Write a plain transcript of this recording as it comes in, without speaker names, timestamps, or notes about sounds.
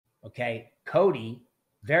Okay. Coti,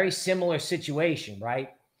 very similar situation, right?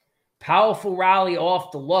 Powerful rally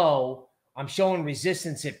off the low. I'm showing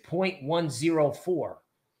resistance at 0.104.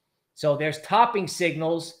 So there's topping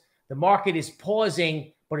signals. The market is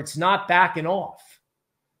pausing, but it's not backing off.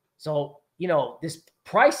 So, you know, this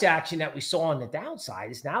price action that we saw on the downside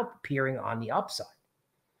is now appearing on the upside.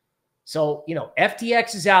 So, you know,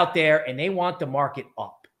 FTX is out there and they want the market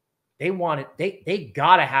up. They want it. They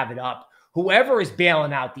got to have it up. Whoever is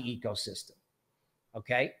bailing out the ecosystem.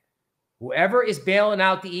 Okay. Whoever is bailing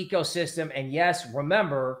out the ecosystem. And yes,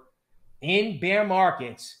 remember, in bear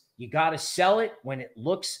markets, you got to sell it when it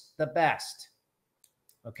looks the best.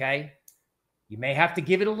 Okay. You may have to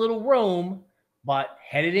give it a little room, but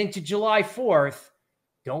headed into July 4th,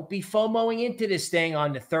 don't be FOMOing into this thing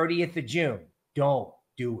on the 30th of June. Don't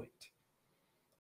do it.